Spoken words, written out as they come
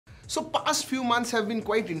So past few months have been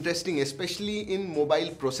quite interesting, especially in mobile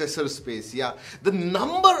processor space. Yeah, the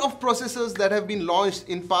number of processors that have been launched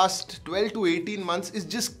in past 12 to 18 months is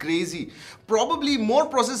just crazy. Probably more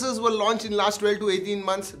processors were launched in last 12 to 18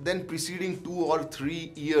 months than preceding 2 or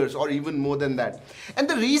 3 years or even more than that. And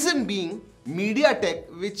the reason being,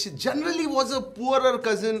 MediaTek, which generally was a poorer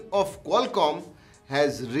cousin of Qualcomm,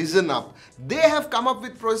 has risen up. They have come up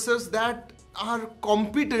with processors that are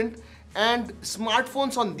competent, and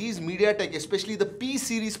smartphones on these MediaTek, especially the P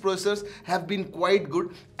series processors, have been quite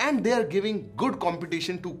good, and they are giving good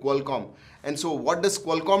competition to Qualcomm. And so what does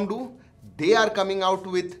Qualcomm do? They are coming out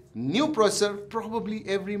with new processor probably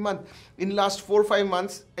every month. In last 4 or 5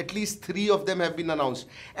 months, at least 3 of them have been announced.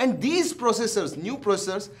 And these processors, new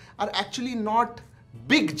processors, are actually not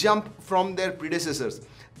big jump from their predecessors.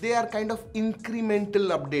 They are kind of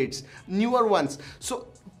incremental updates, newer ones. So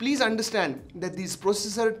please understand that this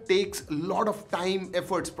processor takes a lot of time,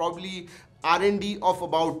 efforts, probably R&D of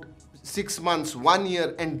about 6 months, 1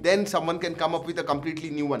 year, and then someone can come up with a completely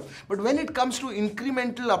new one. But when it comes to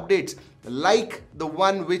incremental updates, like the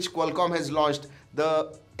one which Qualcomm has launched,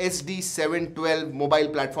 the SD712 mobile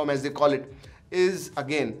platform as they call it, is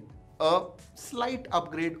again a slight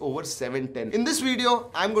upgrade over 710. In this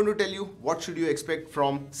video, I'm going to tell you what should you expect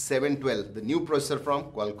from 712, the new processor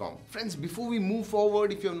from Qualcomm. Friends, before we move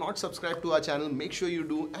forward, if you have not subscribed to our channel, make sure you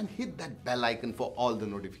do and hit that bell icon for all the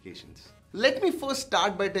notifications. Let me first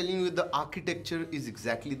start by telling you the architecture is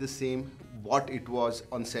exactly the same what it was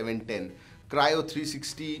on 710. Cryo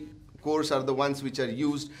 360 cores are the ones which are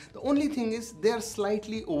used. The only thing is they are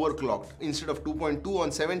slightly overclocked. Instead of 2.2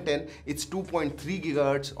 on 710, it's 2.3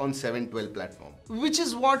 GHz on 712 platform, which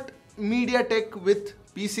is what MediaTek with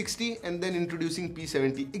P60 and then introducing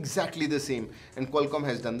P70, exactly the same, and Qualcomm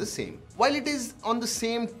has done the same. While it is on the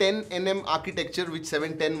same 10nm architecture which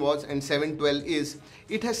 710 was and 712 is,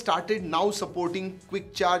 it has started now supporting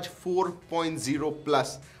Quick Charge 4.0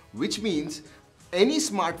 plus, which means any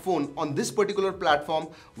smartphone on this particular platform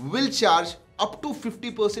will charge up to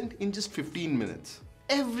 50% in just 15 minutes.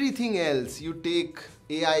 Everything else, you take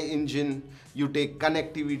AI engine, you take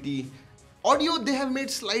connectivity, audio, they have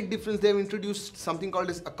made slight difference. They have introduced something called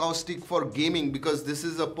as acoustic for gaming, because this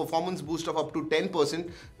is a performance boost of up to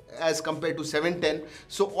 10% as compared to 710.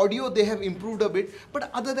 So audio they have improved a bit,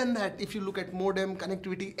 but other than that, if you look at modem,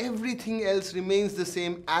 connectivity, everything else remains the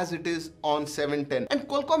same as it is on 710. And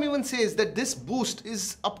Qualcomm even says that this boost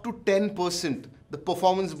is up to 10%, the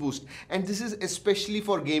performance boost, and this is especially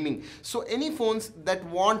for gaming. So any phones that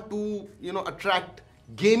want to attract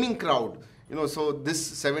gaming crowd, so this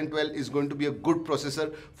 712 is going to be a good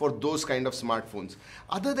processor for those kind of smartphones.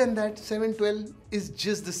 Other than that, 712 is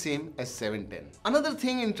just the same as 710. Another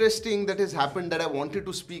thing interesting that has happened that I wanted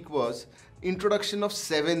to speak was introduction of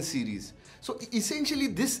 7 series. So essentially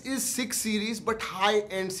this is 6 series, but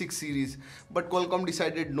high-end 6 series. But Qualcomm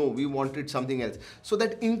decided no, we wanted something else. So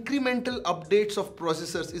that incremental updates of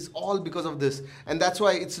processors is all because of this. And that's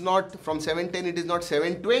why it's not from 710, it is not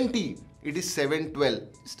 720. It is 712,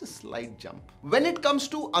 just a slight jump. When it comes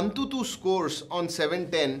to Antutu scores on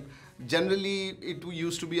 710, generally it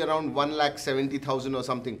used to be around 1,70,000 or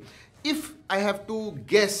something. If I have to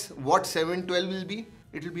guess what 712 will be,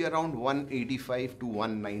 it will be around 185 to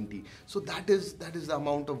 190. So that is the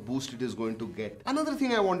amount of boost it is going to get. Another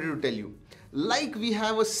thing I wanted to tell you, like we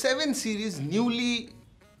have a 7 series newly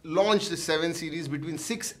launched, the 7 series between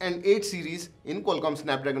 6 and 8 series in Qualcomm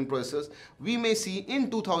Snapdragon processors, we may see in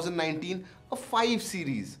 2019 a 5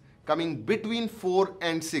 series coming between 4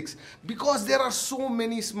 and 6, because there are so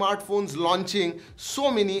many smartphones launching, so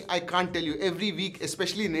many, I can't tell you. Every week,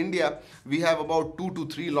 especially in India, we have about 2 to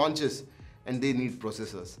 3 launches, and they need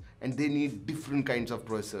processors, and they need different kinds of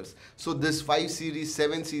processors. So this 5 series,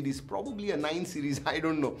 7 series, probably a 9 series, I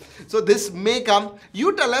don't know. So this may come.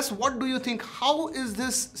 You tell us, what do you think? How is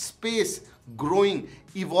this space growing,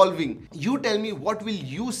 evolving? You tell me, what will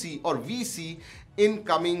you see or we see in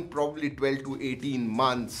coming probably 12 to 18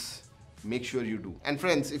 months? Make sure you do. And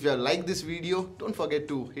friends, if you like this video, don't forget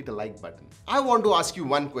to hit a like button. I want to ask you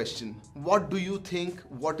one question. What do you think?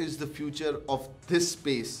 What is the future of this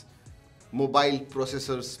space, mobile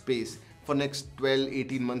processor space, for next 12,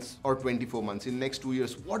 18 months or 24 months? In next 2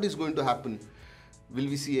 years, what is going to happen? Will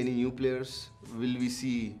we see any new players? Will we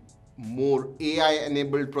see more AI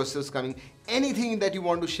enabled processors coming? Anything that you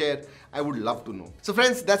want to share, I would love to know. So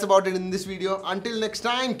friends, that's about it in this video. Until next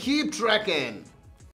time, keep tracking.